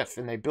this cliff,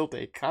 and they built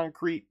a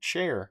concrete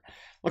chair.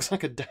 Looks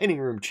like a dining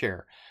room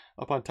chair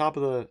up on top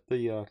of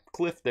the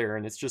cliff there,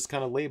 and it's just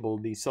kind of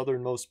labeled the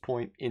southernmost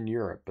point in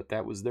Europe. But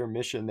that was their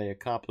mission. They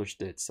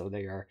accomplished it. So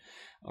they are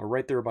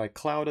right there by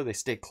Clauda. They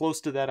stay close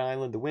to that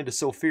island. The wind is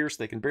so fierce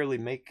they can barely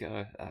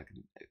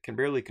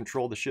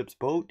control the ship's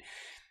boat.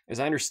 As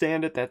I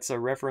understand it, that's a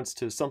reference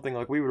to something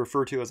like we would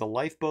refer to as a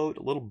lifeboat,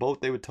 a little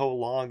boat they would tow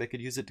along. They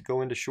could use it to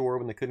go into shore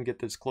when they couldn't get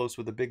this close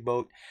with a big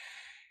boat.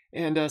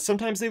 And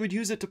sometimes they would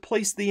use it to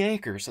place the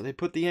anchor. So they'd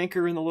put the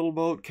anchor in the little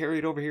boat, carry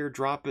it over here,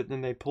 drop it, and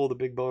then they'd pull the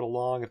big boat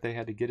along if they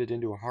had to get it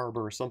into a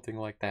harbor or something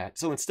like that.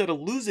 So instead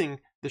of losing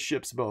the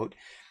ship's boat,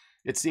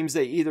 it seems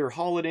they either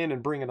haul it in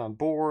and bring it on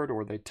board,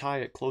 or they tie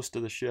it close to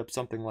the ship,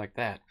 something like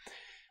that.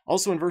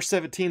 Also in verse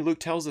 17, Luke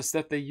tells us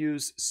that they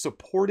use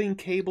supporting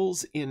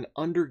cables in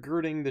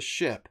undergirding the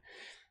ship.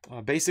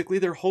 Basically,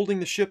 they're holding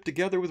the ship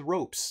together with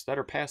ropes that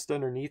are passed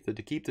underneath it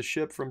to keep the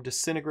ship from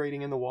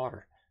disintegrating in the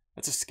water.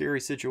 That's a scary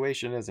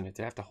situation, isn't it?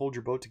 To have to hold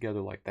your boat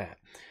together like that.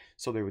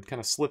 So they would kind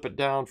of slip it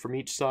down from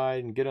each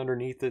side and get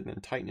underneath it and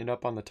then tighten it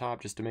up on the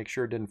top just to make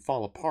sure it didn't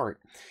fall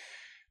apart.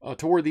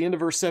 Toward the end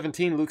of verse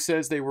 17, Luke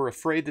says they were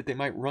afraid that they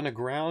might run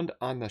aground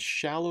on the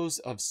shallows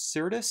of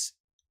Syrtis.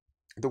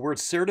 The word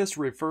Syrtis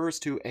refers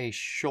to a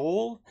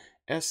shoal,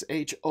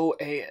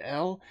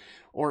 S-H-O-A-L,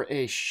 or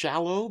a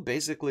shallow,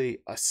 basically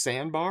a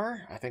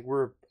sandbar. I think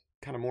we're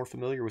kind of more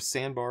familiar with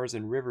sandbars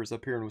and rivers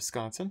up here in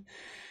Wisconsin.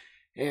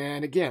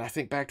 And again, I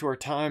think back to our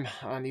time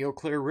on the Eau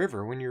Claire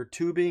River. When you're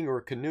tubing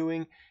or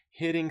canoeing,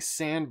 hitting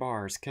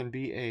sandbars can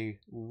be a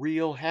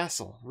real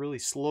hassle. Really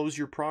slows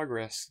your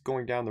progress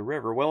going down the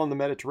river. Well, in the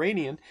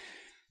Mediterranean,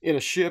 in a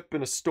ship,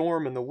 in a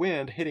storm, in the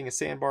wind, hitting a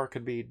sandbar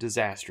could be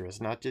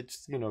disastrous. Not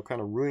just, you know, kind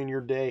of ruin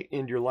your day,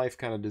 end your life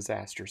kind of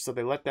disaster. So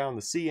they let down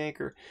the sea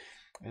anchor,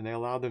 and they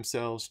allow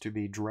themselves to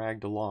be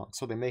dragged along.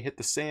 So they may hit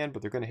the sand,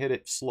 but they're going to hit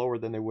it slower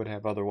than they would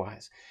have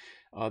otherwise.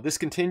 This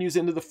continues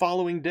into the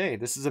following day.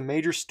 This is a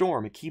major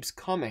storm. It keeps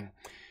coming.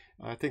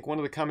 I think one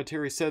of the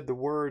commentaries said the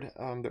word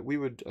that we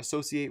would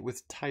associate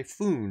with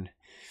typhoon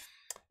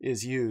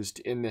is used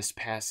in this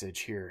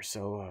passage here.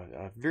 So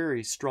a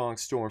very strong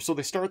storm. So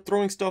they start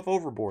throwing stuff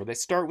overboard. They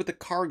start with the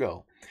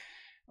cargo.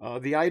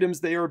 The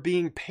items they are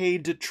being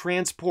paid to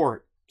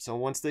transport. So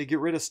once they get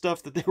rid of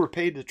stuff that they were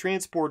paid to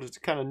transport, it's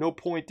kind of no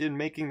point in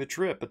making the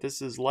trip. But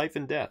this is life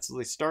and death. So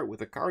they start with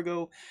the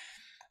cargo.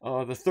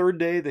 The third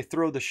day, they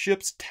throw the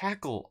ship's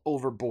tackle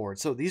overboard.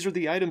 So these are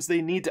the items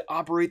they need to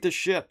operate the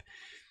ship.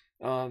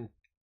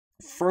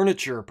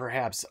 Furniture,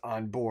 perhaps,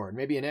 on board.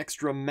 Maybe an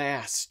extra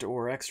mast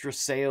or extra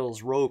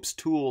sails, ropes,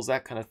 tools,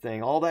 that kind of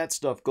thing. All that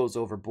stuff goes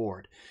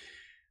overboard.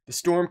 The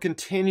storm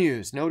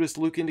continues. Notice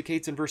Luke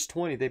indicates in verse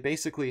 20, they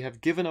basically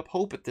have given up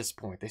hope at this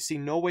point. They see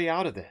no way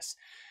out of this.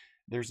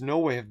 There's no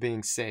way of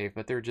being saved,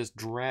 but they're just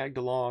dragged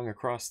along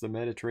across the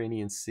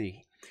Mediterranean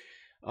Sea.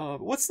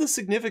 What's the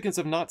significance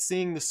of not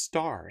seeing the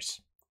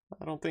stars?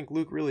 I don't think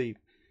Luke really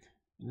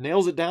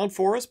nails it down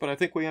for us, but I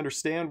think we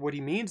understand what he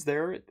means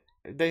there.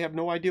 They have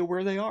no idea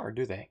where they are,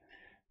 do they?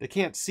 They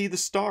can't see the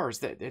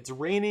stars. It's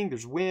raining,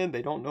 there's wind,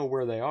 they don't know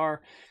where they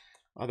are.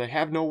 They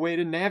have no way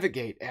to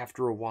navigate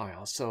after a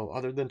while, so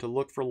other than to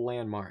look for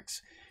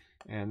landmarks.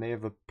 And they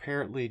have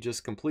apparently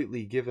just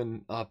completely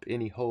given up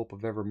any hope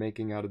of ever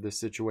making out of this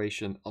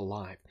situation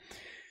alive.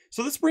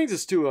 So this brings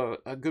us to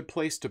a good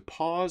place to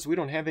pause. We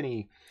don't have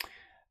any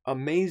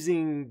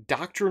amazing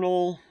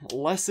doctrinal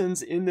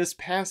lessons in this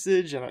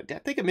passage, and I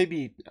think it may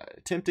be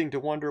tempting to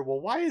wonder, well,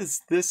 why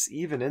is this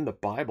even in the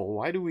Bible?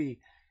 Why do we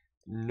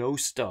know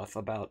stuff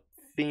about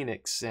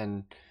Phoenix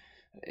and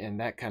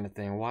that kind of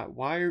thing?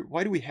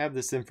 Why do we have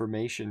this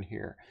information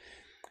here?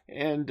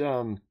 And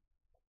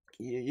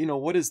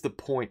what is the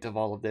point of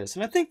all of this?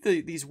 And I think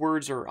these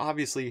words are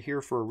obviously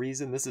here for a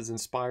reason. This is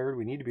inspired.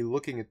 We need to be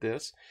looking at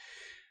this.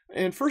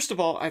 And first of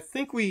all, I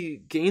think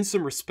we gain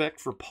some respect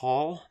for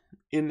Paul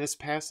in this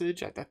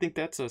passage. I think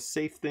that's a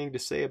safe thing to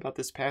say about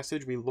this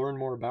passage. We learn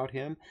more about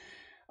him.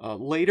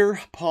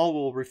 Later, Paul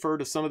will refer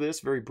to some of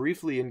this very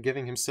briefly in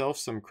giving himself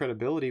some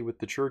credibility with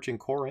the church in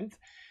Corinth.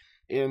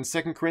 In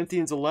 2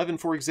 Corinthians 11,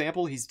 for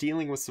example, he's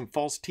dealing with some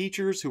false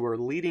teachers who are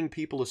leading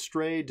people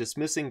astray,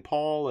 dismissing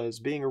Paul as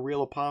being a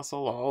real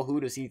apostle. Oh,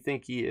 who does he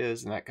think he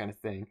is? And that kind of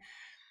thing.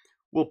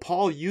 Well,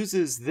 Paul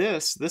uses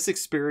this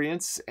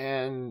experience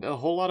and a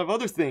whole lot of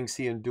other things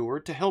he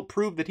endured to help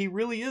prove that he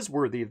really is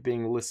worthy of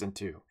being listened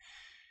to.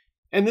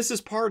 And this is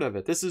part of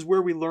it. This is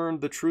where we learn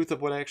the truth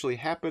of what actually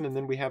happened, and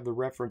then we have the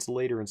reference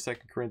later in 2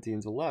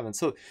 Corinthians 11.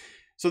 So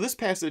this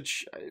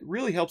passage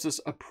really helps us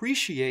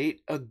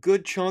appreciate a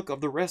good chunk of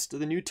the rest of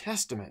the New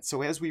Testament.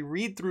 So as we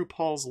read through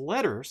Paul's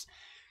letters,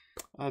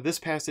 this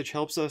passage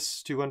helps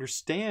us to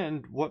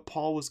understand what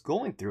Paul was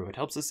going through. It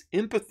helps us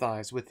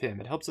empathize with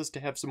him. It helps us to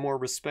have some more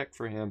respect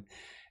for him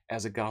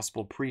as a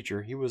gospel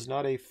preacher. He was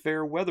not a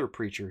fair weather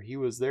preacher. He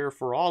was there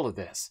for all of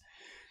this.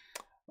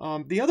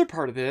 The other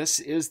part of this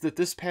is that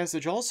this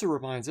passage also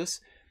reminds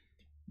us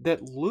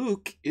that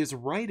Luke is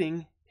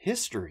writing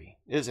history,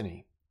 isn't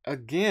he?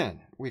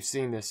 Again, we've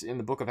seen this in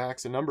the book of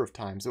Acts a number of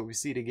times, but we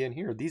see it again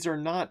here. These are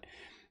not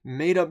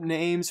made-up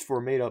names for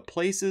made-up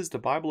places. The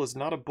Bible is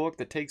not a book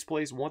that takes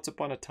place once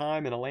upon a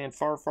time in a land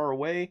far, far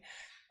away.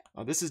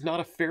 This is not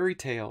a fairy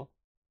tale,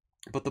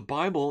 but the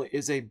Bible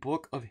is a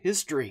book of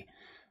history.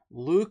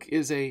 Luke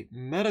is a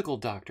medical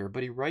doctor,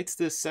 but he writes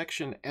this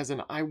section as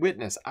an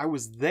eyewitness. I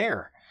was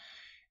there.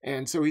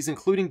 And so he's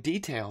including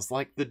details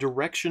like the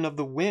direction of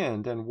the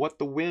wind and what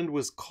the wind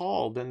was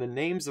called and the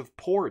names of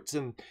ports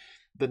and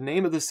the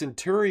name of the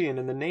centurion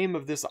and the name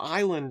of this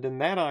island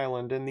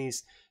and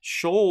these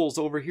shoals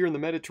over here in the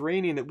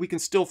Mediterranean that we can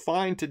still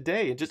find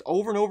today, and just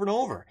over and over and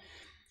over.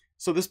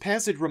 So this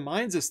passage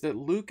reminds us that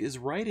Luke is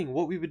writing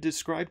what we would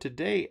describe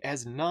today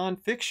as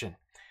nonfiction.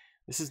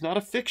 This is not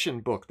a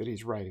fiction book that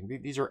he's writing.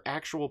 These are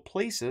actual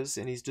places,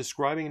 and he's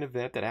describing an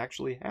event that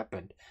actually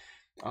happened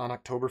on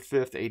October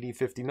 5th, AD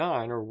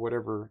 59, or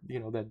whatever,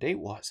 that date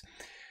was.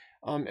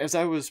 As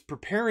I was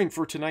preparing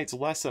for tonight's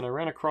lesson, I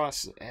ran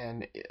across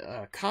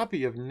a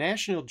copy of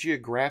National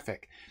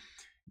Geographic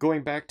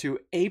going back to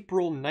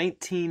April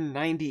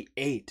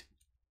 1998.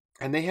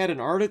 And they had an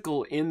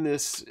article in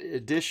this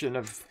edition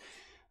of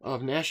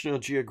National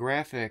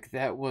Geographic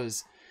that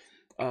was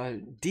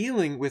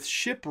dealing with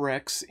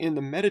shipwrecks in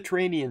the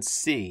Mediterranean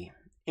Sea,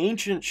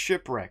 ancient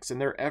shipwrecks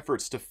and their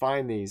efforts to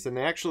find these. And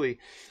they actually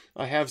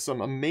have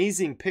some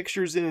amazing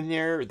pictures in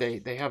there.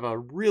 They have a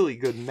really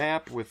good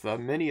map with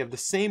many of the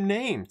same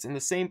names in the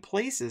same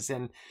places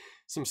and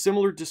some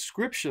similar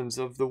descriptions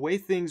of the way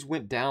things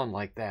went down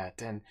like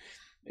that.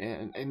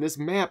 And this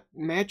map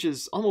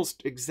matches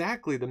almost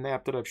exactly the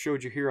map that I've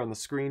showed you here on the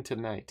screen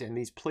tonight. And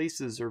these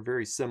places are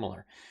very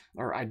similar,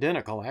 or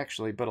identical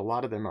actually, but a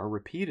lot of them are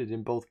repeated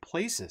in both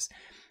places.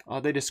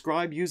 They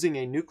describe using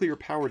a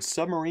nuclear-powered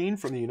submarine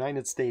from the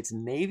United States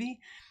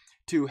Navy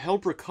to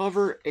help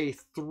recover a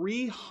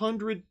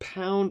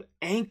 300-pound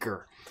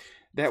anchor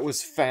that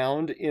was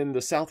found in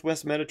the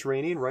southwest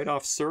Mediterranean, right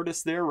off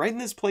Syrtis there, right in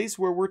this place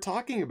where we're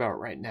talking about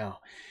right now.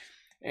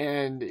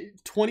 And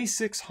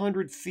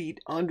 2,600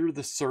 feet under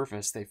the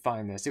surface, they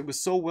find this. It was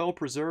so well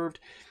preserved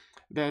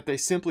that they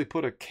simply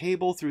put a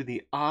cable through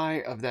the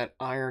eye of that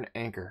iron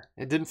anchor.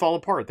 It didn't fall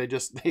apart.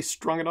 They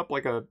strung it up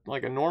like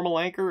a normal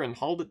anchor and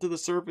hauled it to the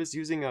surface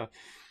using an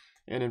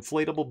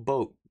inflatable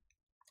boat.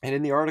 And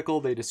in the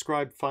article, they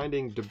described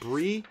finding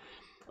debris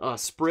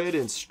spread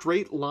in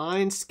straight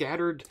lines,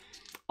 scattered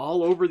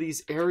all over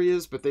these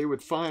areas, but they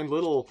would find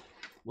little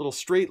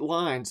straight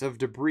lines of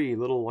debris,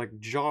 little like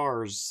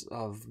jars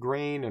of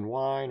grain and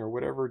wine or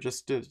whatever,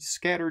 just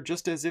scattered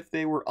just as if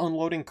they were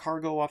unloading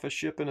cargo off a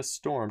ship in a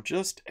storm,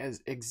 just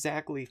as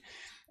exactly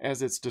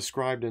as it's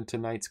described in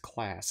tonight's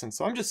class. And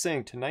so I'm just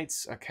saying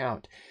tonight's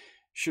account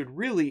should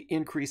really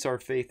increase our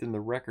faith in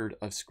the record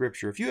of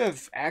Scripture. If you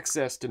have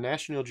access to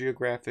National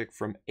Geographic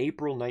from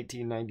April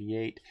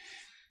 1998,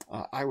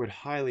 I would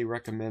highly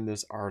recommend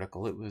this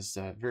article. It was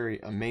a very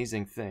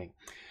amazing thing.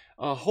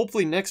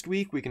 Hopefully next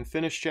week we can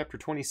finish chapter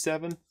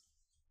 27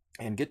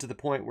 and get to the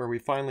point where we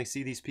finally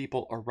see these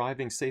people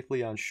arriving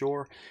safely on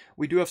shore.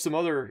 We do have some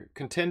other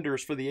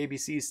contenders for the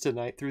ABCs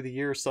tonight. Through the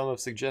years, some have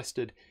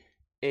suggested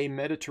a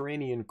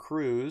Mediterranean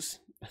cruise,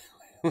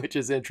 which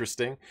is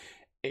interesting,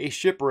 a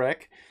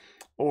shipwreck,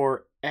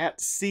 or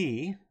at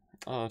sea,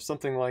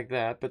 something like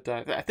that. But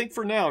I think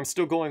for now I'm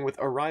still going with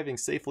arriving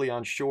safely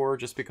on shore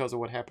just because of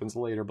what happens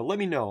later. But let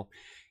me know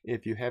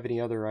if you have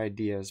any other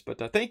ideas.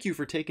 But thank you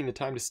for taking the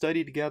time to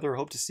study together. I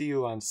hope to see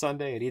you on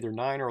Sunday at either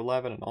 9 or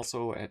 11 and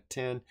also at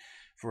 10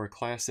 for a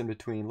class in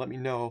between. Let me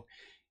know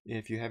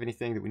if you have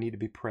anything that we need to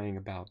be praying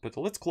about. But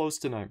let's close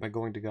tonight by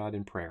going to God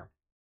in prayer.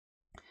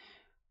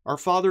 Our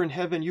Father in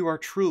heaven, you are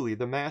truly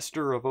the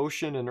master of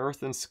ocean and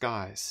earth and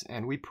skies,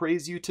 and we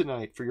praise you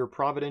tonight for your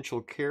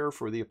providential care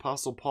for the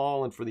Apostle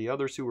Paul and for the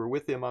others who were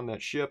with him on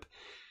that ship.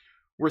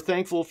 We're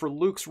thankful for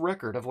Luke's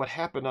record of what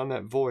happened on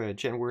that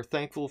voyage, and we're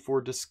thankful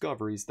for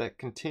discoveries that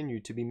continue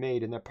to be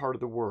made in that part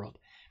of the world.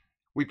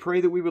 We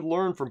pray that we would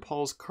learn from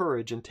Paul's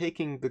courage in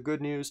taking the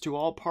good news to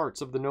all parts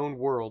of the known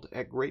world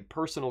at great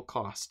personal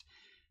cost.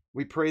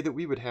 We pray that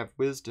we would have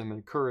wisdom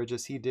and courage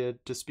as he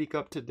did to speak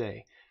up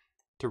today,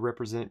 to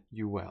represent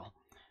you well.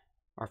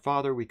 Our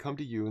Father, we come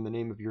to you in the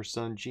name of your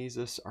Son,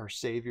 Jesus, our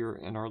Savior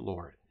and our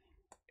Lord.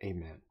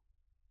 Amen.